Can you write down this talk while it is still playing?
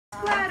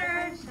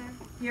Splattered.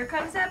 Here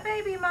comes that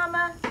baby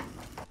mama.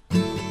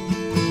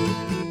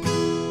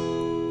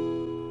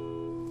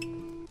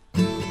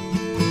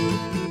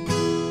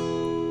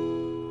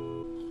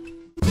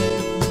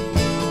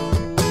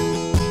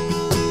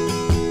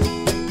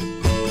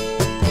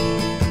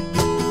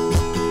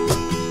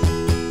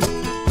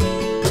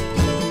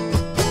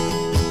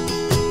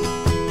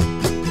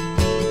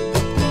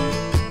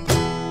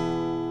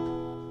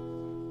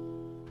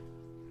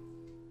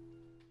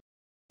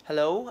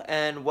 Hello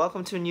and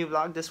welcome to a new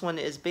vlog. This one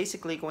is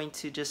basically going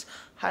to just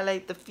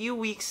highlight the few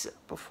weeks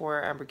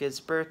before Amber gives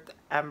birth.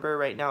 Amber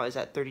right now is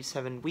at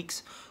 37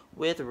 weeks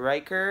with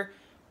Rhyker,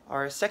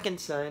 our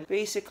second son.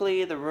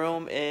 Basically the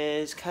room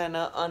is kind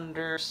of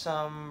under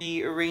some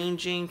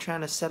rearranging,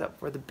 trying to set up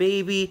for the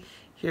baby.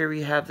 Here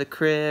we have the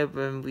crib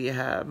and we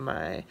have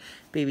my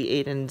baby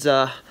Aiden's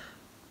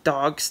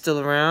dog still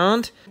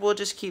around. We'll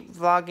just keep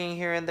vlogging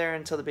here and there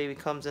until the baby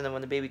comes, and then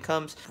when the baby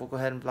comes we'll go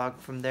ahead and vlog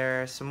from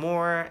there some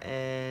more,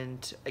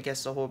 and I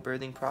guess the whole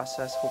birthing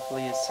process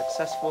hopefully is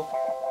successful.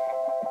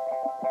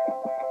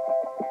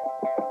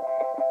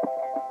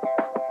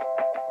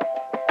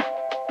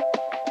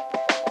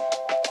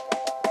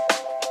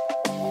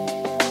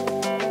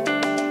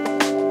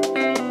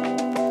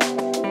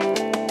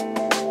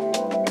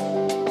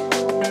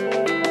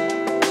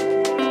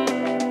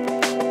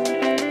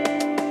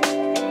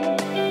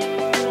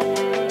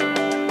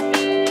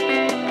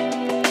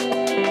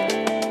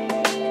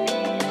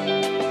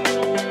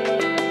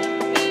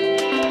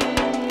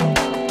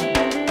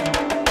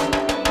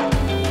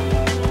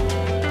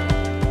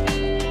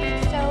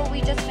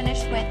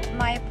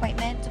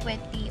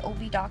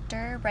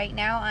 Doctor. Right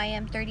now I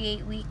am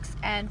 38 weeks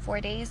and 4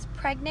 days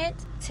pregnant.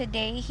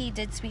 Today he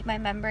did sweep my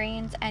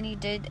membranes and he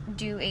did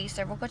do a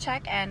cervical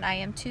check, and I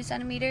am 2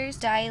 centimeters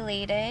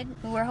dilated.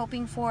 We're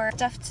hoping for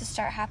stuff to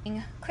start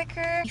happening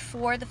quicker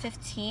before the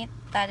 15th.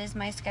 That is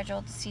my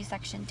scheduled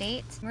C-section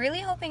date. I'm really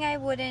hoping I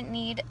wouldn't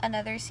need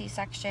another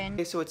C-section.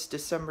 Okay, so it's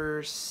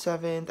December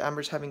 7th.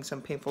 Amber's having some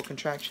painful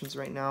contractions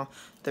right now.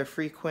 They're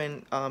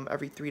frequent,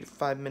 every 3 to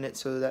 5 minutes,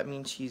 so that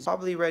means she's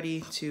probably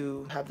ready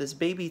to have this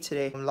baby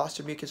today. Lost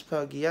her mucus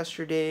plug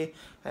yesterday,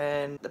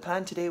 and the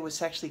plan today was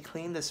to actually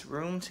clean this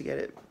room to get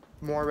it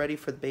more ready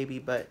for the baby,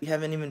 but we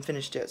haven't even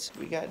finished yet. So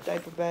we got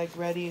diaper bag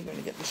ready. We're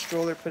gonna get the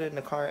stroller, put it in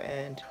the car,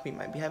 and we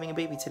might be having a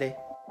baby today.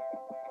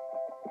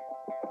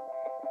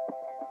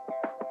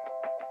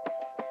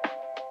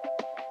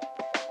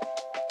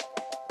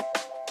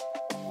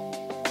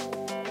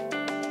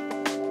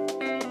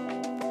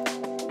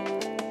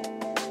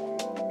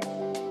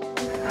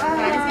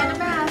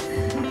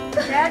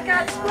 Dad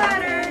got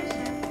splattered.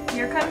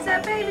 Here comes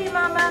that baby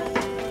mama.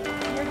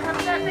 Here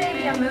comes that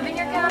baby. I'm moving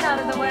your gown out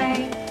of the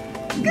way.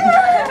 Good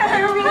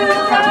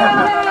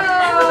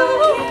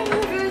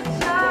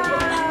job.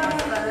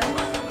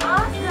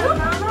 Awesome,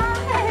 mama.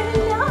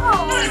 Hello.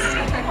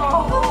 Oh,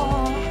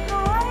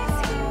 hi,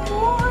 sweet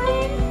boy.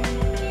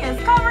 He is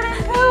covered in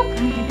poop.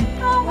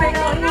 Oh my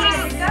goodness.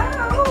 Here you go.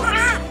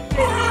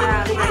 Good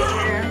job,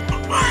 Rhyker.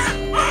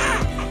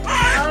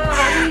 Oh,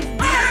 he's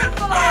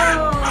beautiful.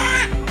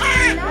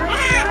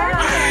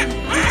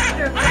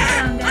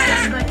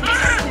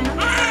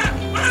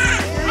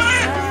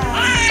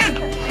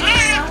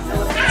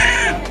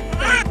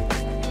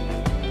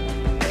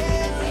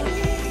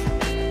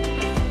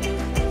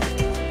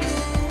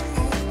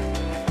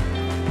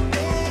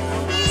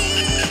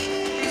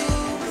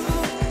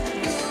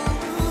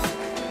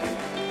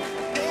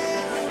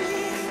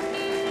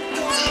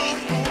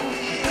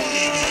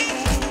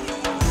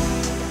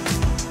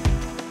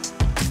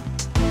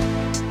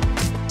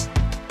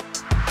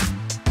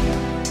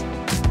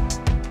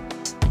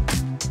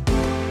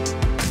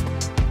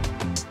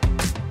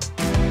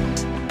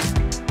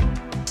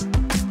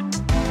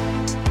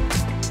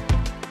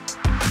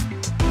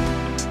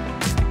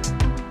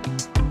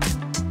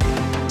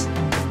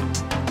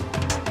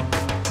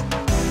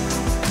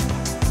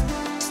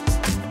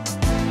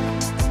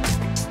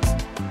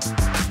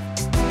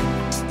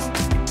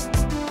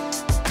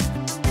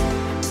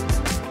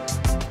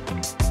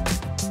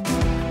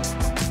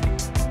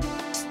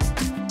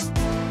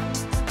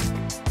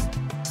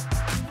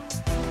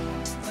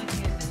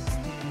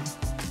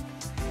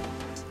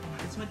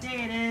 What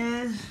day it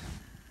is.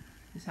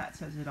 This hat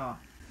says it all.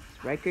 It's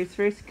Rhyker's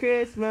first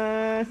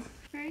Christmas.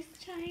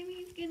 First time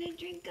he's gonna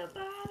drink a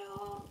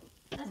bottle.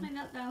 That's my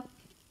milk though.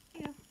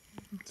 Yeah.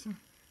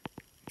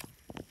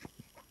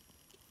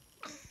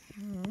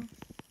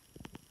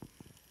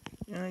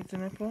 You like the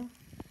nipple?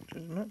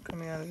 There's milk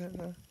coming out of it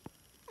though.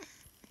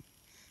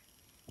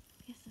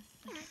 Yes, this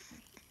is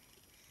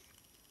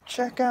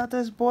Check out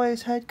this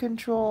boy's head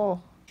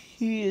control.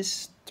 He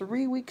is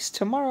 3 weeks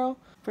tomorrow.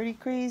 Pretty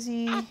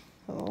crazy.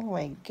 Oh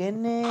my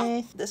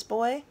goodness. This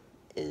boy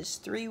is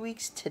 3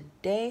 weeks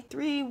today.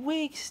 3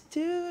 weeks,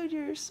 dude,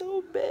 you're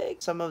so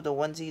big. Some of the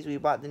onesies, we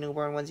bought the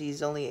newborn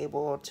onesies, only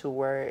able to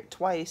wear it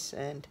twice,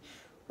 and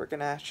we're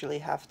gonna actually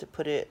have to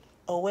put it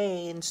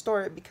away and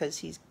store it because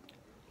he's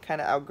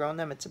kind of outgrown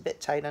them. It's a bit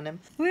tight on him.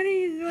 What are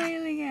you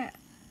smiling at?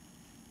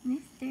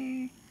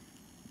 Mister?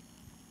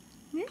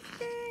 Mister?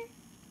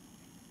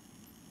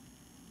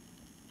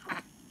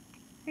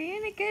 Are you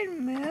in a good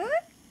mood?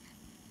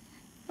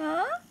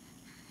 Huh?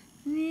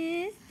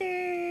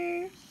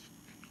 Mister.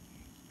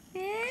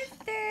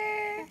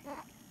 Mister.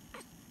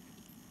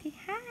 Say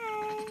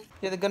hi.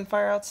 Hear the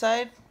gunfire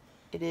outside?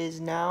 It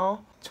is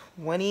now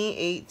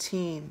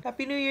 2018.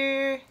 Happy New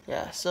Year!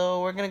 Yeah,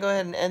 so we're gonna go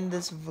ahead and end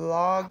this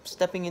vlog.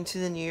 Stepping into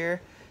the new year.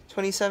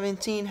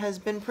 2017 has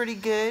been pretty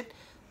good.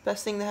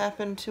 Best thing that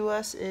happened to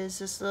us is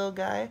this little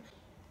guy.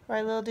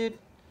 Right, little dude?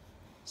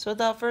 So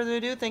without further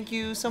ado, thank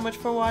you so much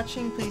for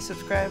watching. Please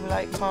subscribe,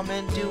 like,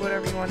 comment, do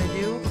whatever you want to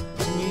do.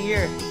 It's a new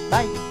year.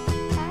 Bye!